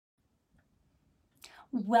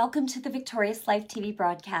Welcome to the Victorious Life TV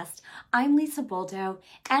broadcast. I'm Lisa Boldo,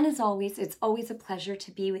 and as always, it's always a pleasure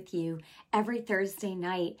to be with you every Thursday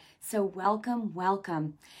night. So welcome,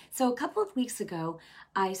 welcome. So a couple of weeks ago,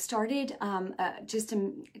 I started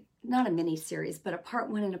not a mini series, but a part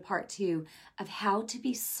one and a part two of how to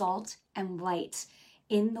be salt and light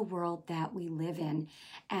in the world that we live in.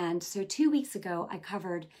 And so 2 weeks ago, I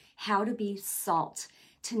covered how to be salt.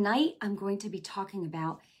 Tonight, I'm going to be talking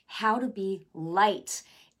about how to be light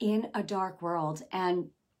in a dark world. And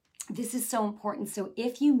this is so important. So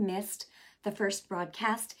if you missed the first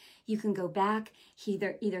broadcast, you can go back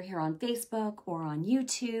either here on Facebook or on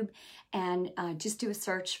YouTube and just do a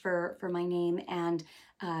search for my name and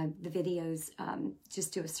the videos.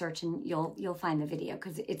 Just do a search and you'll find the video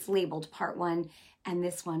because it's labeled part one, and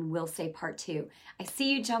this one will say part two. I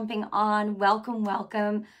see you jumping on. Welcome,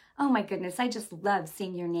 welcome. Oh my goodness, I just love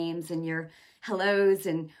seeing your names and your hellos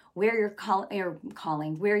and where you're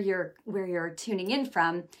calling, where you're tuning in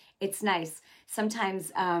from. It's nice.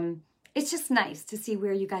 Sometimes it's just nice to see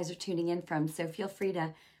where you guys are tuning in from. So feel free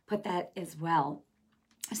to put that as well.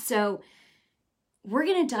 So we're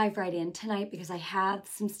going to dive right in tonight because I have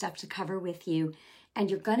some stuff to cover with you,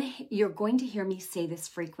 and you're going to hear me say this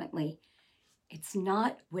frequently. It's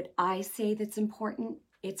not what I say that's important.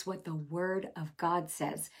 It's what the Word of God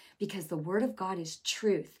says, because the Word of God is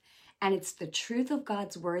truth. And it's the truth of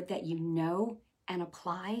God's Word that you know and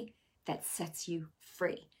apply that sets you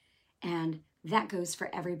free. And that goes for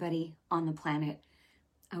everybody on the planet.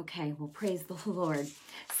 Okay, well, praise the Lord.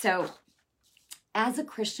 So as a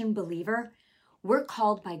Christian believer, we're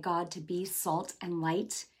called by God to be salt and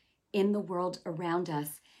light in the world around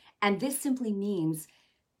us. And this simply means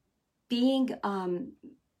letting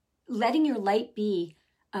your light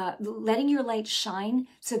shine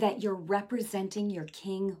so that you're representing your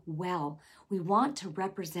King well. We want to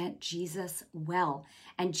represent Jesus well.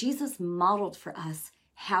 And Jesus modeled for us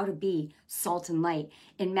how to be salt and light.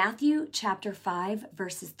 In Matthew chapter 5,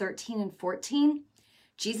 verses 13 and 14,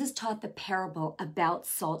 Jesus taught the parable about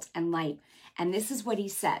salt and light. And this is what he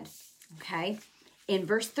said, okay? In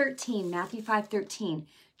verse 13, Matthew 5:13,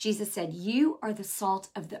 Jesus said, "You are the salt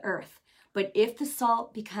of the earth. But if the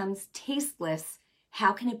salt becomes tasteless,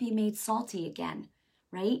 how can it be made salty again?"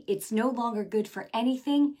 Right? It's no longer good for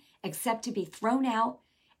anything except to be thrown out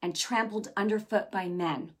and trampled underfoot by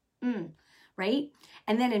men. Right?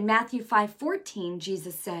 And then in Matthew 5:14,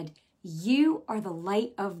 Jesus said, "You are the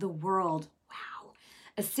light of the world." Wow.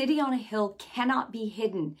 "A city on a hill cannot be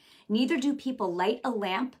hidden. Neither do people light a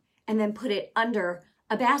lamp and then put it under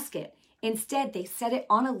a basket. Instead, they set it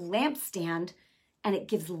on a lampstand, and it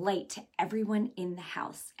gives light to everyone in the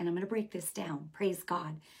house." And I'm going to break this down. Praise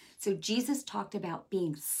God. So Jesus talked about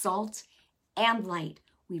being salt and light.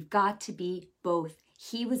 We've got to be both.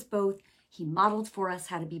 He was both. He modeled for us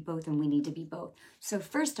how to be both, and we need to be both. So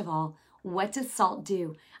first of all, what does salt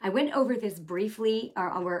do? I went over this briefly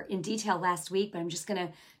or in detail last week, but I'm just going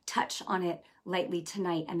to touch on it lightly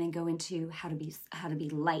tonight and then go into how to be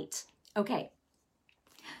light. Okay.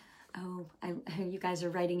 Oh, you guys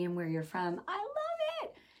are writing in where you're from. I love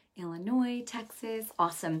it. Illinois, Texas.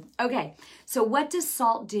 Awesome. Okay. So what does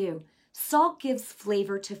salt do? Salt gives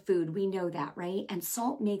flavor to food. We know that, right? And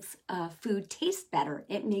salt makes food taste better.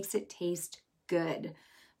 It makes it taste good.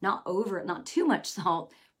 Not too much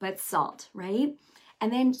salt, but salt, right?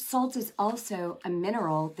 And then salt is also a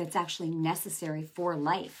mineral that's actually necessary for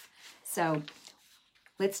life. So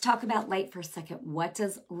let's talk about light for a second. What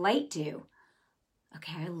does light do?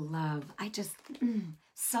 Okay,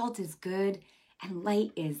 salt is good, and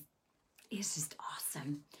light is just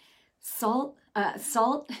awesome. Salt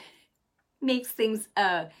makes things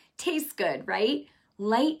taste good, right?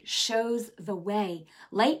 Light shows the way.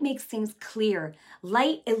 Light makes things clear.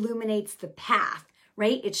 Light illuminates the path,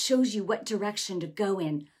 right? It shows you what direction to go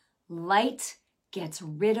in. Light gets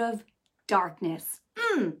rid of darkness.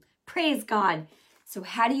 Praise God. So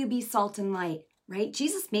how do you be salt and light, right?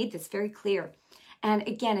 Jesus made this very clear. And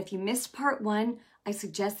again, if you missed part one, I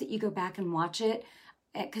suggest that you go back and watch it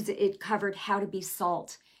because it covered how to be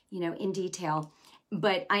salt, in detail.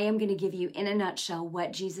 But I am going to give you in a nutshell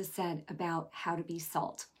what Jesus said about how to be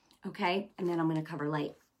salt, okay? And then I'm going to cover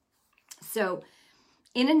light. So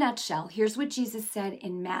in a nutshell, here's what Jesus said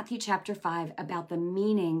in Matthew chapter 5 about the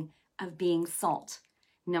meaning of being salt.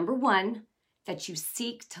 Number one, that you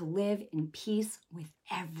seek to live in peace with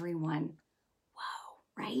everyone. Whoa,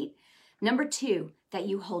 right? Number two, that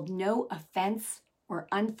you hold no offense or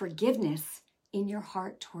unforgiveness in your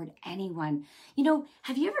heart toward anyone.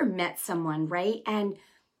 Have you ever met someone, right? And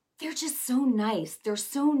they're just so nice. They're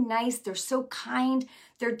so nice. They're so kind.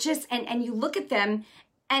 They're just, and you look at them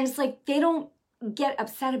and it's like they don't get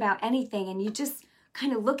upset about anything, and you just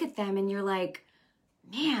kind of look at them and you're like,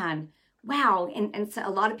 man, wow. And so a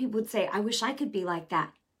lot of people would say, I wish I could be like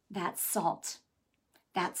that. That's salt.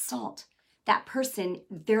 That's salt. That person,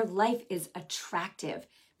 their life is attractive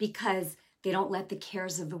because they don't let the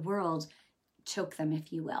cares of the world choke them,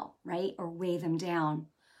 if you will, right? Or weigh them down.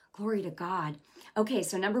 Glory to God. Okay,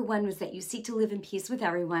 so number 1 was that you seek to live in peace with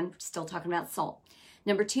everyone. Still talking about salt.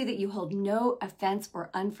 Number 2, that you hold no offense or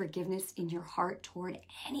unforgiveness in your heart toward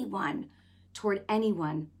anyone,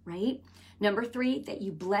 right? Number 3, that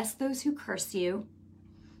you bless those who curse you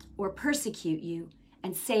or persecute you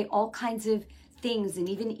and say all kinds of things and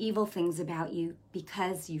even evil things about you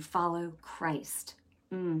because you follow Christ.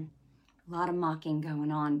 A lot of mocking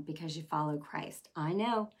going on because you follow Christ. I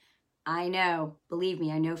know. Believe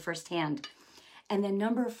me, I know firsthand. And then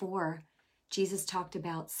number 4, Jesus talked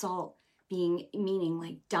about salt meaning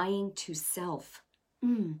like dying to self.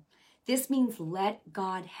 This means let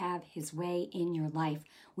God have his way in your life.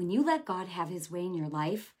 When you let God have his way in your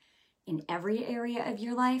life, in every area of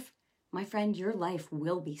your life, my friend, your life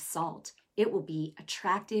will be salt. It will be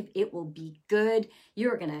attractive. It will be good.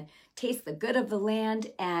 You're going to taste the good of the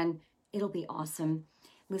land and it'll be awesome.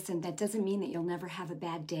 Listen, that doesn't mean that you'll never have a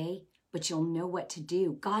bad day, but you'll know what to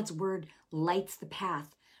do. God's word lights the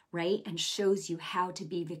path, right? And shows you how to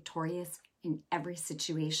be victorious in every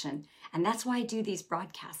situation. And that's why I do these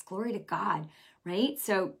broadcasts. Glory to God, right?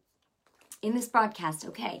 So in this broadcast,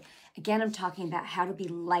 okay, again, I'm talking about how to be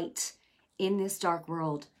light in this dark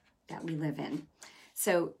world that we live in.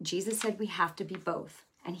 So Jesus said we have to be both,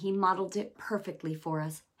 and he modeled it perfectly for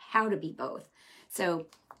us, how to be both. So,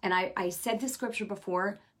 and I said this scripture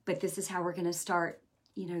before, but this is how we're going to start,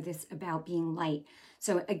 this about being light.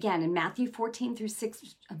 So again, in Matthew 5, 14 through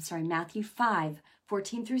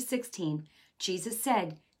 16, Jesus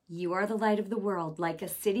said, you are the light of the world, like a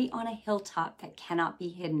city on a hilltop that cannot be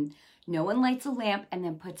hidden. No one lights a lamp and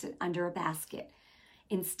then puts it under a basket.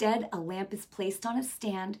 Instead, a lamp is placed on a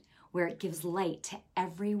stand where it gives light to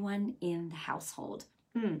everyone in the household.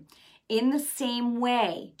 In the same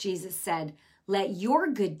way, Jesus said, let your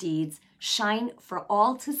good deeds shine for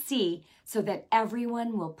all to see so that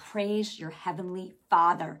everyone will praise your heavenly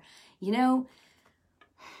Father.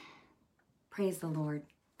 Praise the Lord.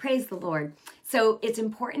 Praise the Lord. So it's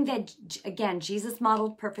important that, again, Jesus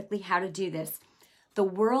modeled perfectly how to do this. The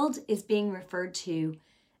world is being referred to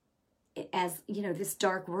as, this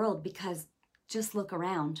dark world because just look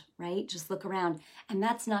around, right? Just look around. And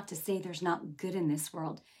that's not to say there's not good in this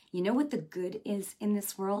world. You know what the good is in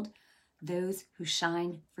this world? Those who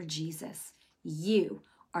shine for Jesus. You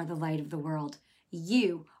are the light of the world.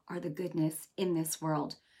 You are the goodness in this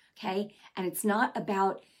world, okay? And it's not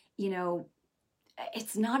about,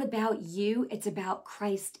 it's not about you. It's about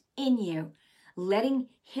Christ in you, letting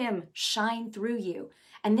him shine through you.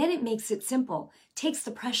 And then it makes it simple, takes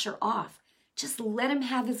the pressure off. Just let him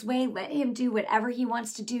have his way. Let him do whatever he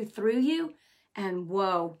wants to do through you. And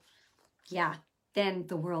whoa, yeah, then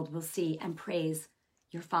the world will see and praise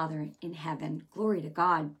your Father in heaven. Glory to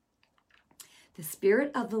God. The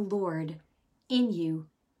Spirit of the Lord in you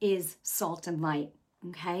is salt and light,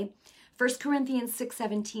 okay? 1 Corinthians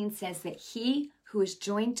 6:17 says that he who is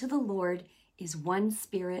joined to the Lord is one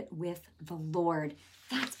spirit with the Lord.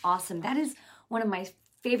 That's awesome. That is one of my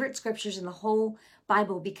favorite scriptures in the whole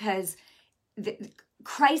Bible because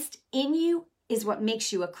Christ in you is what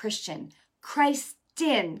makes you a Christian. Christ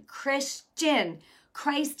in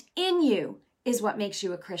you is what makes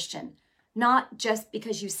you a Christian, not just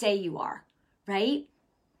because you say you are, right?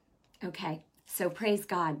 Okay, so praise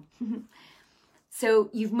God. So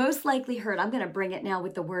you've most likely heard, I'm going to bring it now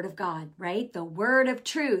with the word of God, right? The word of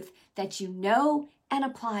truth that you know and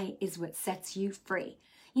apply is what sets you free.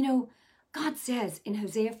 God says in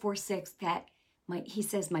Hosea 4:6 that he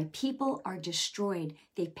says, my people are destroyed.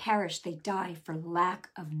 They perish. They die for lack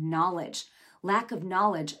of knowledge. Lack of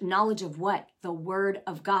knowledge. Knowledge of what? The word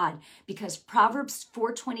of God. Because Proverbs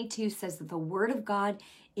 4:22 says that the word of God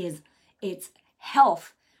it's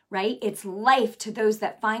health, right? It's life to those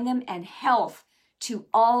that find them and health to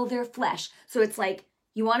all their flesh. So it's like,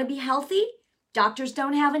 you want to be healthy? Doctors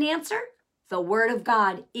don't have an answer. The word of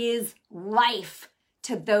God is life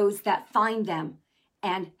to those that find them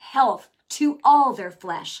and health to all their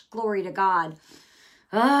flesh. Glory to God.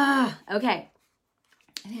 Okay.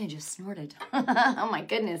 I think I just snorted. Oh my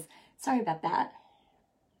goodness. Sorry about that.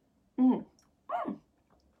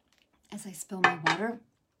 As I spill my water,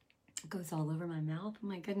 it goes all over my mouth. Oh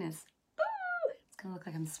my goodness. It's going to look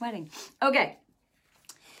like I'm sweating. Okay.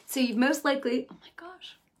 So you've most likely, oh my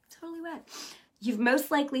gosh, it's totally wet. You've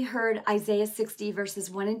most likely heard Isaiah 60 verses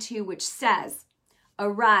 1 and 2, which says,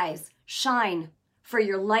 arise, shine, for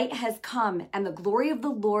your light has come, and the glory of the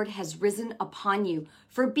Lord has risen upon you.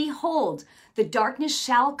 For behold, the darkness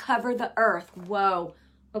shall cover the earth. Whoa.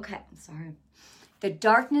 Okay, I'm sorry. The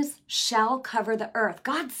darkness shall cover the earth.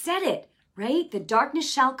 God said it, right? The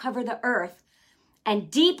darkness shall cover the earth,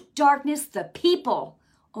 and deep darkness the people.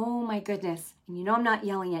 Oh my goodness. And you know I'm not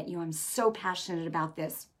yelling at you. I'm so passionate about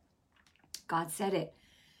this. God said it.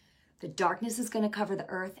 The darkness is going to cover the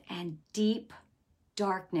earth, and deep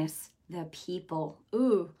darkness the people.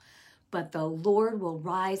 Ooh. But the Lord will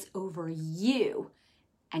rise over you,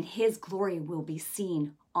 and his glory will be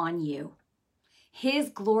seen on you. His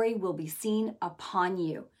glory will be seen upon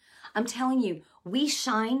you. I'm telling you, we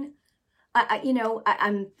shine.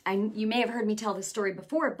 You may have heard me tell this story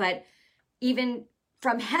before, but even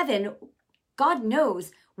from heaven, God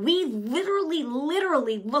knows we literally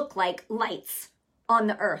look like lights on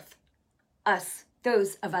the earth. Us,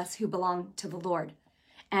 those of us who belong to the Lord.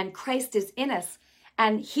 And Christ is in us,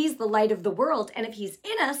 and he's the light of the world. And if he's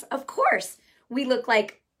in us, of course, we look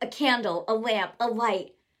like a candle, a lamp, a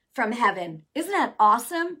light from heaven. Isn't that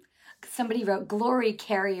awesome? Somebody wrote glory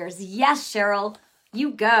carriers. Yes, Cheryl,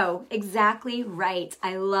 you go. Exactly right.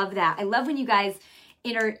 I love that. I love when you guys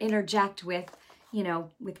interject with,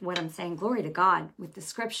 with what I'm saying. Glory to God, with the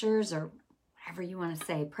scriptures or whatever you want to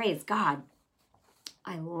say. Praise God.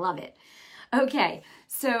 I love it. Okay,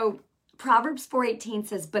 so Proverbs 4:18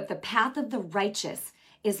 says, but the path of the righteous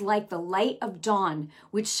is like the light of dawn,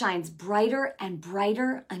 which shines brighter and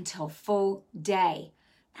brighter until full day.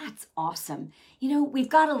 That's awesome. We've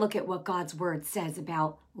got to look at what God's word says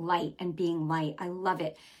about light and being light. I love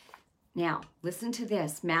it. Now, listen to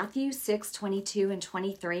this. Matthew 6:22 and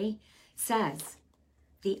 23 says,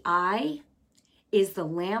 the eye is the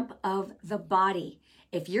lamp of the body.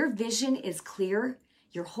 If your vision is clear,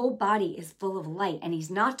 your whole body is full of light. And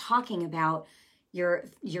he's not talking about your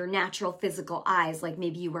natural physical eyes, like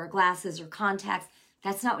maybe you wear glasses or contacts.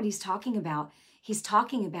 That's not what he's talking about. He's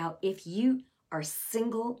talking about if you are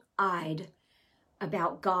single-eyed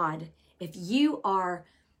about God, if you're,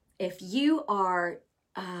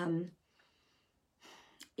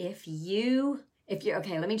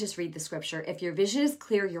 okay, let me just read the scripture. If your vision is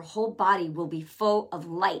clear, your whole body will be full of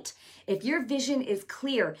light. If your vision is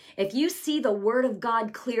clear, if you see the word of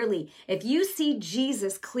God clearly, if you see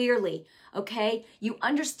Jesus clearly, okay, you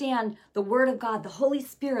understand the word of God, the Holy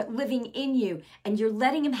Spirit living in you, and you're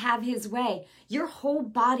letting him have his way, your whole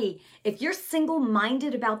body, if you're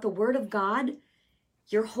single-minded about the word of God,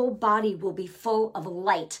 your whole body will be full of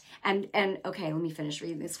light. And okay, let me finish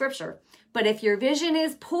reading the scripture. But if your vision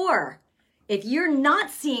is poor, if you're not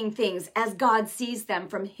seeing things as God sees them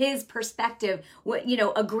from his perspective,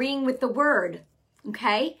 agreeing with the word,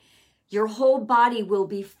 okay, your whole body will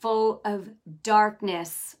be full of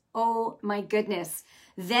darkness. Oh my goodness.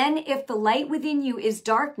 Then if the light within you is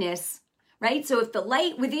darkness, right? So if the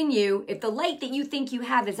light within you, if the light that you think you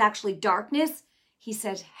have is actually darkness, he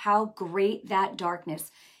said, how great that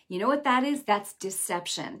darkness. You know what that is? That's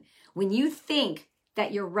deception. When you think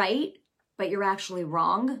that you're right, but you're actually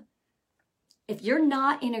wrong, if you're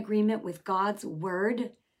not in agreement with God's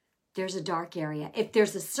word, there's a dark area. If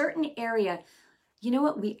there's a certain area, you know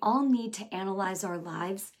what? We all need to analyze our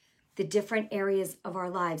lives, the different areas of our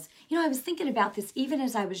lives. I was thinking about this even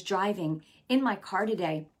as I was driving in my car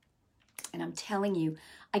today. And I'm telling you,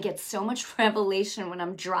 I get so much revelation when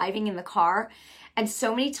I'm driving in the car. And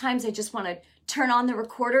so many times I just want to turn on the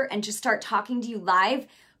recorder and just start talking to you live.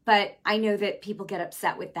 But I know that people get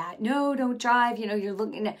upset with that. No, don't drive. You're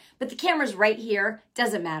looking at, but the camera's right here.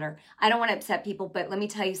 Doesn't matter. I don't want to upset people, but let me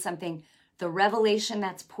tell you something. The revelation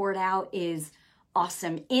that's poured out is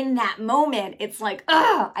awesome. In that moment, it's like,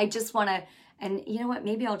 I just want to, and you know what?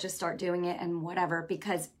 Maybe I'll just start doing it and whatever,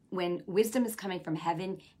 because when wisdom is coming from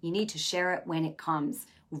heaven, you need to share it when it comes,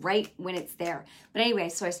 right when it's there. But anyway,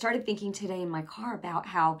 so I started thinking today in my car about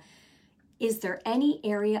how, is there any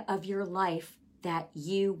area of your life that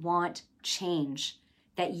you want change,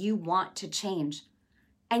 that you want to change?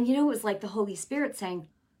 And it was like the Holy Spirit saying,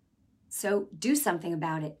 so do something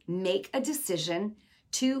about it. Make a decision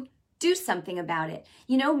to do something about it.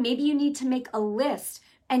 Maybe you need to make a list.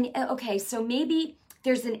 And okay, so maybe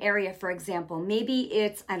there's an area, for example, maybe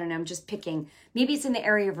it's, I don't know, I'm just picking, maybe it's in the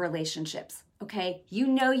area of relationships. Okay, you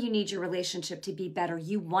need your relationship to be better.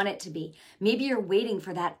 You want it to be. Maybe you're waiting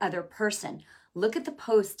for that other person. Look at the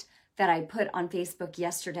post that I put on Facebook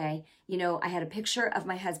yesterday. I had a picture of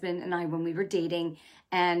my husband and I when we were dating,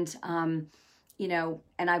 and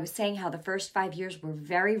and I was saying how the first 5 years were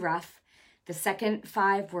very rough. The second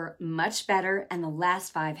 5 were much better, and the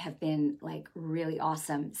last 5 have been really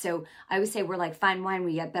awesome. So I would say we're like fine wine,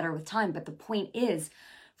 we get better with time. But the point is,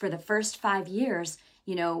 for the first 5 years,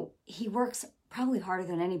 you know, he works probably harder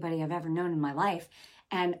than anybody I've ever known in my life.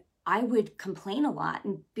 And I would complain a lot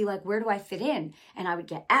and be like, where do I fit in? And I would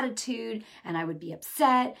get attitude and I would be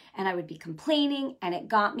upset and I would be complaining, and it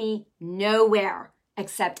got me nowhere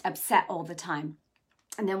except upset all the time.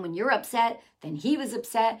 And then when you're upset, then he was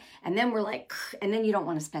upset. And then we're like, and then you don't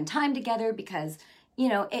want to spend time together because, you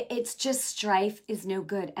know, it's just strife is no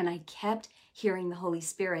good. And I kept hearing the Holy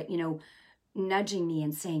Spirit, you know, nudging me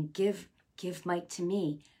and saying, give Mike to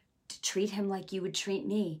me, to treat him like you would treat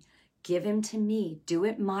me. Give him to me, do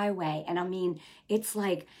it my way. And I mean, it's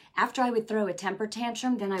like after I would throw a temper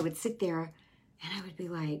tantrum, then I would sit there and I would be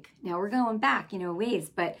like, now we're going back, you know, ways.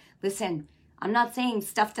 But listen, I'm not saying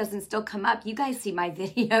stuff doesn't still come up. You guys see my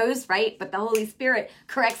videos, right? But the Holy Spirit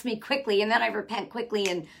corrects me quickly, and then I repent quickly,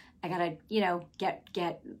 and I gotta, you know,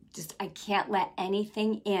 I can't let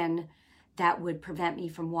anything in that would prevent me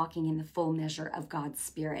from walking in the full measure of God's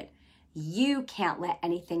Spirit. You can't let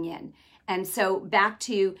anything in. And so back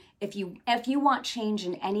to, if you want change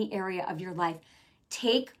in any area of your life,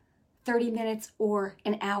 take 30 minutes or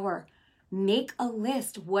an hour. Make a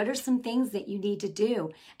list. What are some things that you need to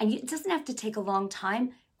do? And it doesn't have to take a long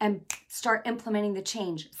time, and start implementing the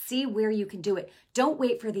change. See where you can do it. Don't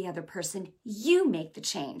wait for the other person. You make the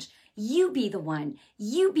change. You be the one.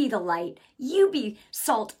 You be the light. You be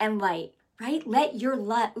salt and light, right? Let your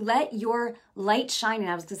light shine. And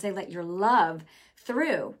I was going to say, let your love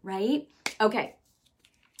through, right? Okay.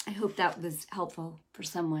 I hope that was helpful for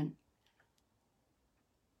someone.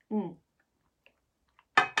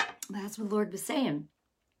 That's what the Lord was saying.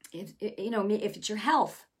 If it's your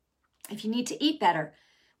health, if you need to eat better,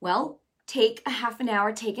 well, take a half an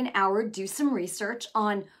hour, take an hour, do some research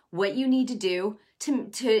on what you need to do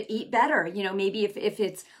to eat better. You know, maybe if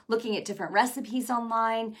it's looking at different recipes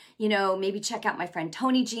online, you know, maybe check out my friend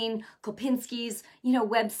Tony Jean Kopinski's, you know,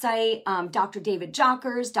 website, Dr. David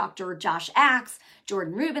Jockers, Dr. Josh Axe,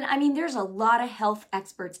 Jordan Rubin. I mean, there's a lot of health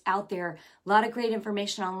experts out there, a lot of great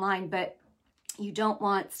information online, but you don't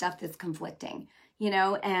want stuff that's conflicting, you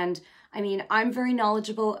know. And I mean, I'm very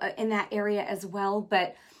knowledgeable in that area as well,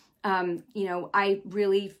 but, you know, I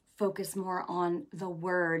really focus more on the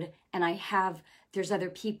word, and there's other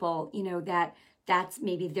people, you know, that's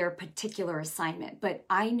maybe their particular assignment, but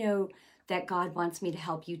I know that God wants me to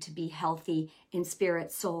help you to be healthy in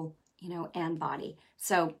spirit, soul, you know, and body.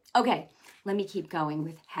 So, okay, let me keep going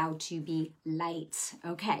with how to be light.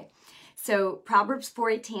 Okay. So Proverbs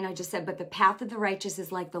 4:18, I just said, but the path of the righteous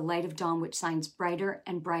is like the light of dawn, which shines brighter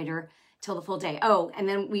and brighter till the full day. Oh, and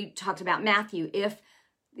then we talked about Matthew,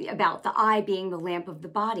 about the eye being the lamp of the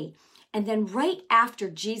body. And then right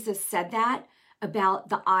after Jesus said that about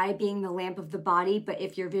the eye being the lamp of the body, but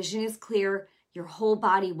if your vision is clear, your whole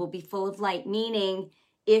body will be full of light. Meaning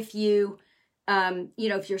if you,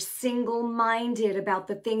 if you're single-minded about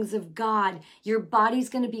the things of God, your body's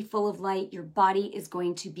going to be full of light. Your body is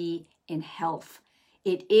going to be in health.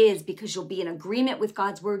 It is, because you'll be in agreement with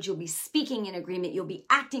God's word. You'll be speaking in agreement. You'll be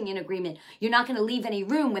acting in agreement. You're not going to leave any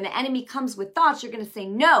room. When the enemy comes with thoughts, you're going to say,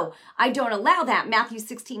 no, I don't allow that. Matthew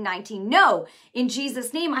 16:19, no. In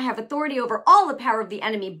Jesus' name, I have authority over all the power of the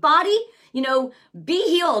enemy. Body, you know, be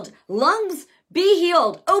healed. Lungs, be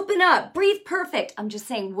healed. Open up. Breathe perfect. I'm just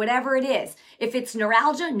saying, whatever it is. If it's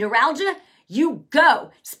neuralgia, you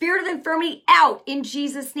go. Spirit of infirmity out in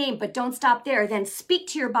Jesus' name. But don't stop there. Then speak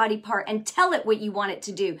to your body part and tell it what you want it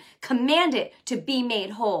to do. Command it to be made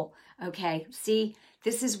whole. Okay, see,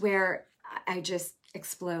 this is where I just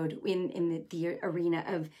explode in the arena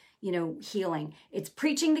of, you know, healing. It's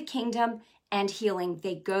preaching the kingdom and healing.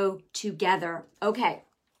 They go together. Okay.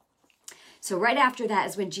 So right after that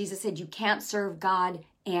is when Jesus said you can't serve God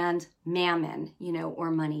and mammon, you know,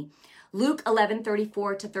 or money. Luke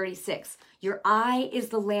 11:34-36. Your eye is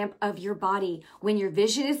the lamp of your body. When your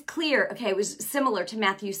vision is clear, okay, it was similar to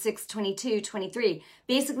Matthew 6:22-23,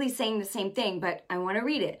 basically saying the same thing, but I want to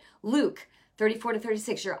read it. Luke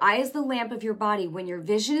 34-36. Your eye is the lamp of your body. When your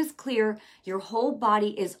vision is clear, your whole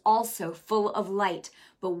body is also full of light.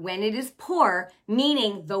 But when it is poor,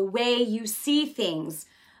 meaning the way you see things,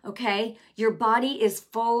 okay, your body is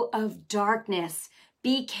full of darkness.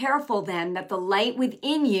 Be careful then that the light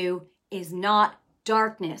within you is not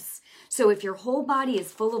darkness. So if your whole body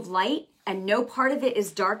is full of light and no part of it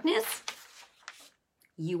is darkness,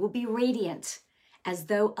 you will be radiant as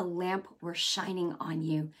though a lamp were shining on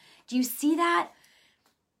you. Do you see that?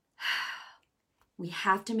 We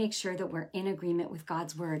have to make sure that we're in agreement with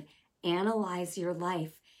God's word. Analyze your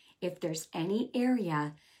life. If there's any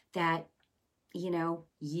area that, you know,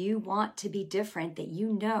 you want to be different, that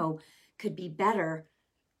you know could be better,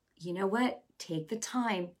 you know what? Take the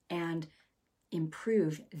time and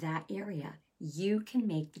improve that area. You can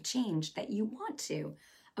make the change that you want to.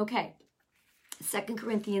 Okay, 2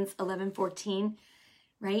 Corinthians 11:14,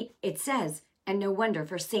 right? It says, and no wonder,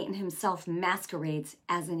 for Satan himself masquerades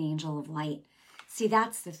as an angel of light. See,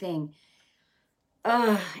 that's the thing.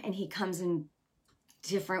 And he comes in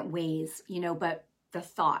different ways, but the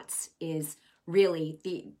thoughts is really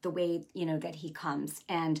the way, that he comes.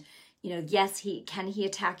 And, yes, he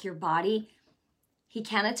attack your body? He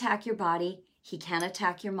can attack your body. He can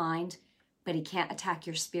attack your mind, but he can't attack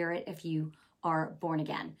your spirit if you are born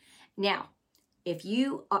again. Now, if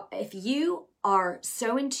you are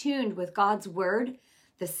so in tune with God's word,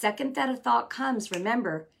 the second that a thought comes,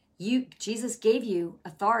 remember, Jesus gave you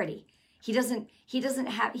authority. He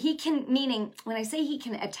can, meaning, when I say he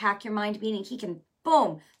can attack your mind, meaning he can,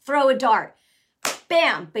 boom, throw a dart,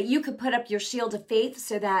 bam, but you could put up your shield of faith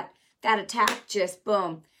so that attack just,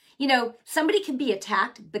 boom. Somebody can be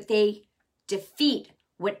attacked, but they defeat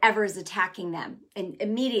whatever is attacking them. And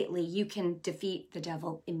immediately you can defeat the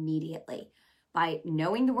devil immediately by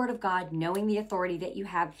knowing the word of God, knowing the authority that you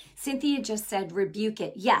have. Cynthia just said, rebuke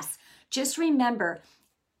it. Yes, just remember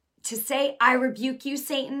to say, I rebuke you,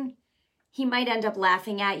 Satan. He might end up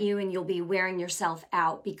laughing at you and you'll be wearing yourself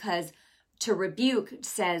out, because to rebuke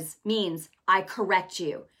means I correct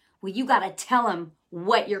you. Well, you got to tell him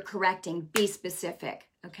what you're correcting. Be specific.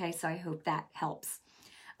 Okay, so I hope that helps.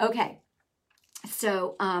 Okay,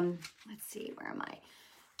 so let's see, where am I?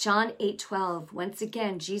 John 8:12. Once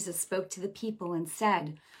again, Jesus spoke to the people and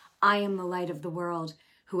said, I am the light of the world.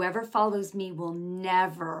 Whoever follows me will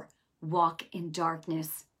never walk in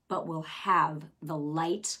darkness, but will have the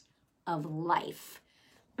light of life.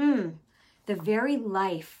 The very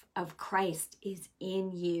life of Christ is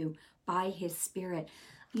in you by his Spirit.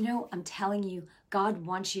 I'm telling you, God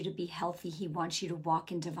wants you to be healthy. He wants you to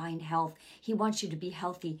walk in divine health. He wants you to be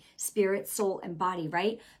healthy, spirit, soul, and body,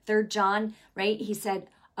 right? 3 John, right? He said,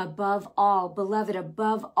 above all, beloved,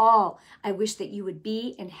 above all, I wish that you would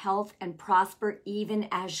be in health and prosper even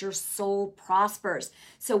as your soul prospers.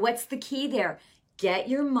 So what's the key there? Get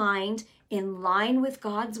your mind in line with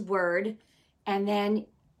God's word, and then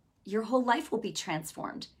your whole life will be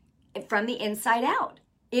transformed from the inside out.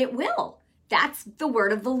 It will. That's the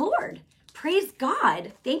word of the Lord. Praise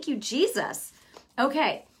God. Thank you, Jesus.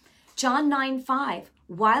 Okay, John 9:5.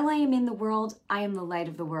 While I am in the world, I am the light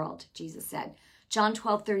of the world, Jesus said. John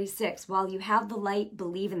 12:36. While you have the light,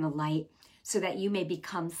 believe in the light, so that you may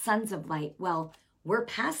become sons of light. Well, we're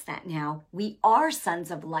past that now. We are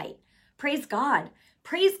sons of light. Praise God.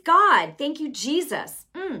 Praise God. Thank you, Jesus.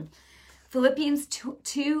 Philippians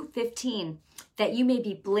 2:15. That you may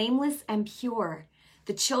be blameless and pure,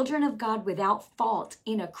 the children of God without fault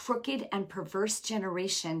in a crooked and perverse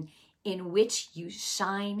generation, in which you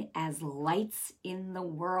shine as lights in the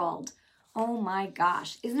world. Oh my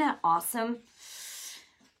gosh, isn't that awesome?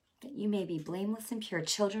 That you may be blameless and pure,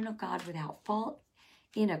 children of God without fault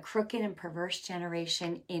in a crooked and perverse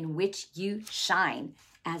generation, in which you shine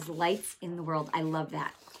as lights in the world. I love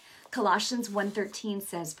that. Colossians 1:13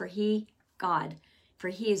 says, for he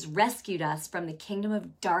has rescued us from the kingdom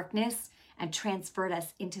of darkness and transferred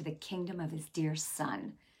us into the kingdom of his dear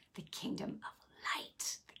Son, the kingdom of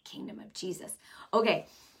light, the kingdom of Jesus. Okay,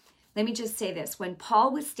 let me just say this. When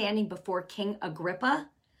Paul was standing before King Agrippa,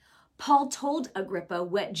 Paul told Agrippa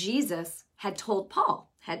what Jesus had told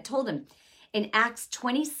him. In Acts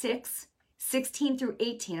 26:16 through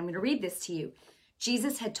 18, I'm going to read this to you.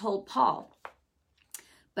 Jesus had told Paul,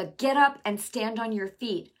 but get up and stand on your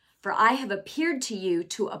feet, for I have appeared to you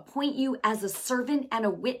to appoint you as a servant and a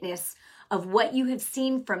witness of what you have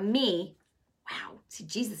seen from me. Wow. See,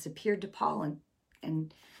 Jesus appeared to Paul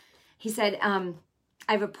and he said,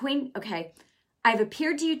 I've appeared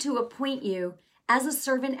to you to appoint you as a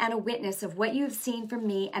servant and a witness of what you have seen from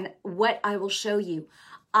me and what I will show you.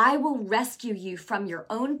 I will rescue you from your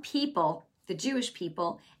own people, the Jewish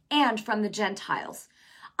people, and from the Gentiles.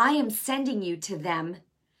 I am sending you to them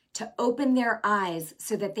to open their eyes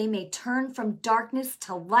so that they may turn from darkness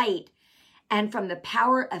to light and from the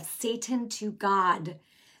power of Satan to God,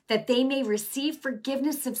 that they may receive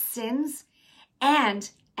forgiveness of sins and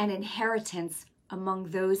an inheritance among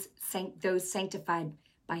those sanctified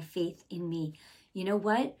by faith in me. You know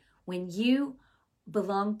what? When you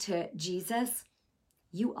belong to Jesus,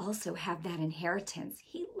 you also have that inheritance.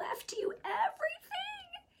 He left you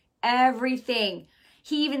everything.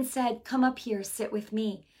 He even said, come up here, sit with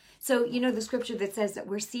me. So, the scripture that says that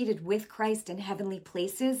we're seated with Christ in heavenly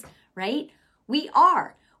places, right? We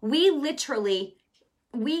are. We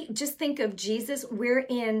just think of Jesus. We're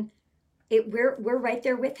right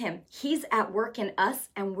there with him. He's at work in us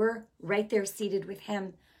and we're right there seated with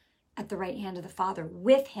him. at the right hand of the Father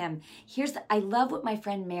with him. I love what my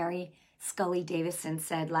friend Mary Scully Davison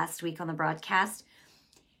said last week on the broadcast.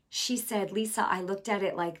 She said, Lisa, I looked at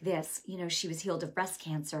it like this. She was healed of breast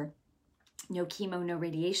cancer, no chemo, no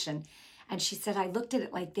radiation. And she said, I looked at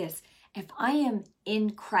it like this. If I am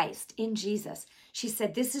in Christ, in Jesus, she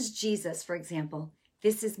said, this is Jesus, for example.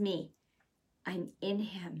 This is me. I'm in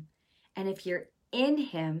him. And if you're in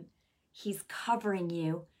him, he's covering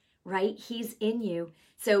you, right? He's in you.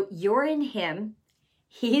 So you're in him.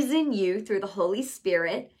 He's in you through the Holy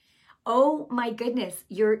Spirit. Oh my goodness,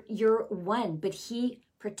 you're one, but he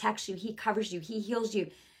protects you. He covers you. He heals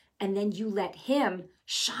you. And then you let him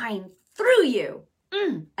shine through you.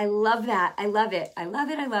 I love that. I love it. I love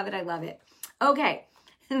it. I love it. I love it. Okay.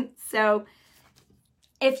 So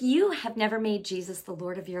if you have never made Jesus the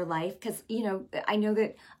Lord of your life, because, I know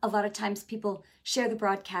that a lot of times people share the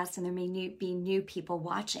broadcast and there may be new people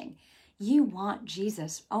watching. You want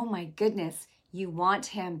Jesus. Oh my goodness. You want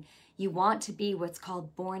him. You want to be what's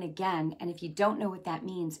called born again. And if you don't know what that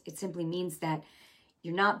means, it simply means that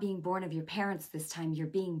you're not being born of your parents this time. You're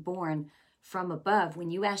being born from above. When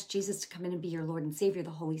you ask Jesus to come in and be your Lord and Savior, the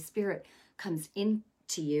Holy Spirit comes into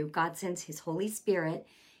you. God sends his Holy Spirit.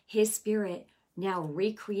 His Spirit now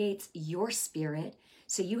recreates your spirit.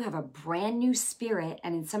 So you have a brand new spirit.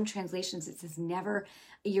 And in some translations, it says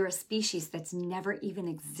you're a species that's never even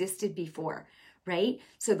existed before, right?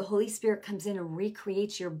 So the Holy Spirit comes in and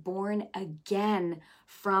recreates. You're born again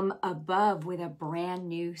from above with a brand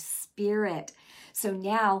new spirit. So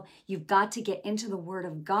now you've got to get into the Word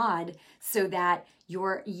of God so that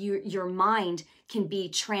your mind can be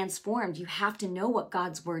transformed. You have to know what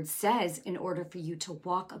God's Word says in order for you to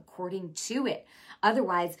walk according to it.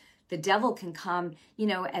 Otherwise, the devil can come,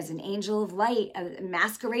 as an angel of light,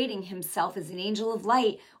 masquerading himself as an angel of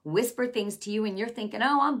light, whisper things to you, and you're thinking,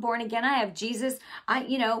 oh, I'm born again. I have Jesus.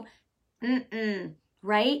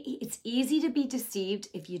 Right? It's easy to be deceived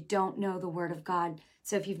if you don't know the Word of God.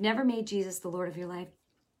 So if you've never made Jesus the Lord of your life,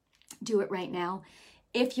 do it right now.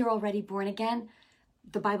 If you're already born again,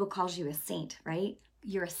 the Bible calls you a saint, right?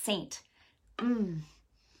 You're a saint. And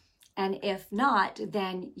if not,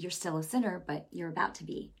 then you're still a sinner, but you're about to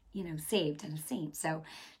be, saved and a saint. So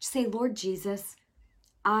just say, Lord Jesus,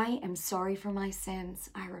 I am sorry for my sins.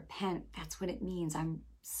 I repent. That's what it means. I'm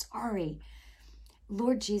sorry.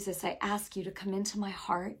 Lord Jesus, I ask you to come into my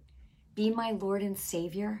heart, be my Lord and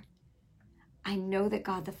Savior. I know that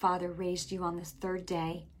God the Father raised you on this third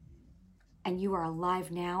day, and you are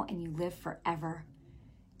alive now and you live forever.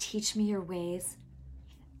 Teach me your ways.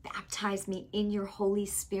 Baptize me in your Holy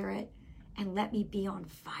Spirit and let me be on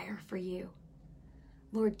fire for you.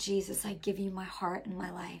 Lord Jesus, I give you my heart and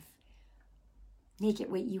my life. Make it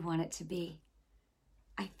what you want it to be.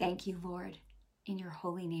 I thank you, Lord. In your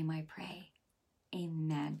holy name I pray.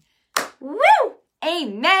 Amen. Woo!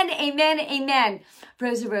 Amen, amen, amen.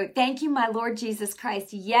 Rosa wrote, thank you, my Lord Jesus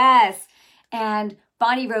Christ. Yes. And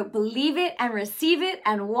Bonnie wrote, believe it and receive it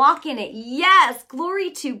and walk in it. Yes.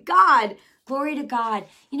 Glory to God. Glory to God.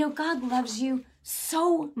 God loves you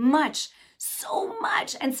so much, so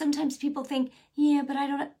much. And sometimes people think, yeah, but I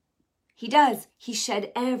don't. He does. He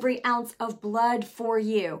shed every ounce of blood for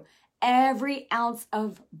you. Every ounce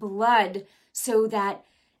of blood so that,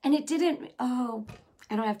 and it didn't, I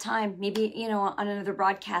don't have time, maybe, on another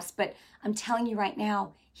broadcast, but I'm telling you right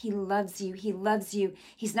now, he loves you. He loves you.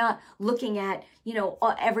 He's not looking at,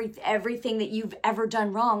 everything that you've ever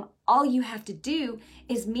done wrong. All you have to do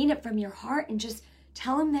is mean it from your heart and just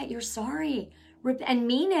tell him that you're sorry and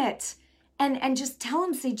mean it. And just tell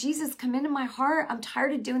him, say, Jesus, come into my heart. I'm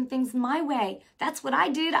tired of doing things my way. That's what I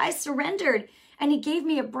did. I surrendered. And he gave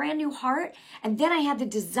me a brand new heart. And then I had the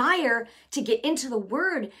desire to get into the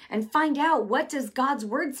Word and find out, what does God's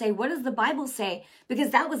Word say? What does the Bible say? Because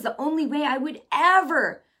that was the only way I would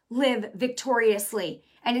ever live victoriously.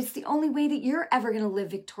 And it's the only way that you're ever going to live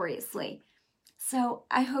victoriously. So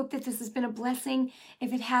I hope that this has been a blessing.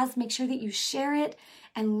 If it has, make sure that you share it.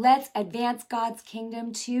 And let's advance God's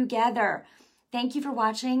kingdom together. Thank you for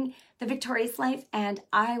watching The Victorious Life. And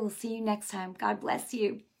I will see you next time. God bless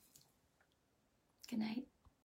you. Good night.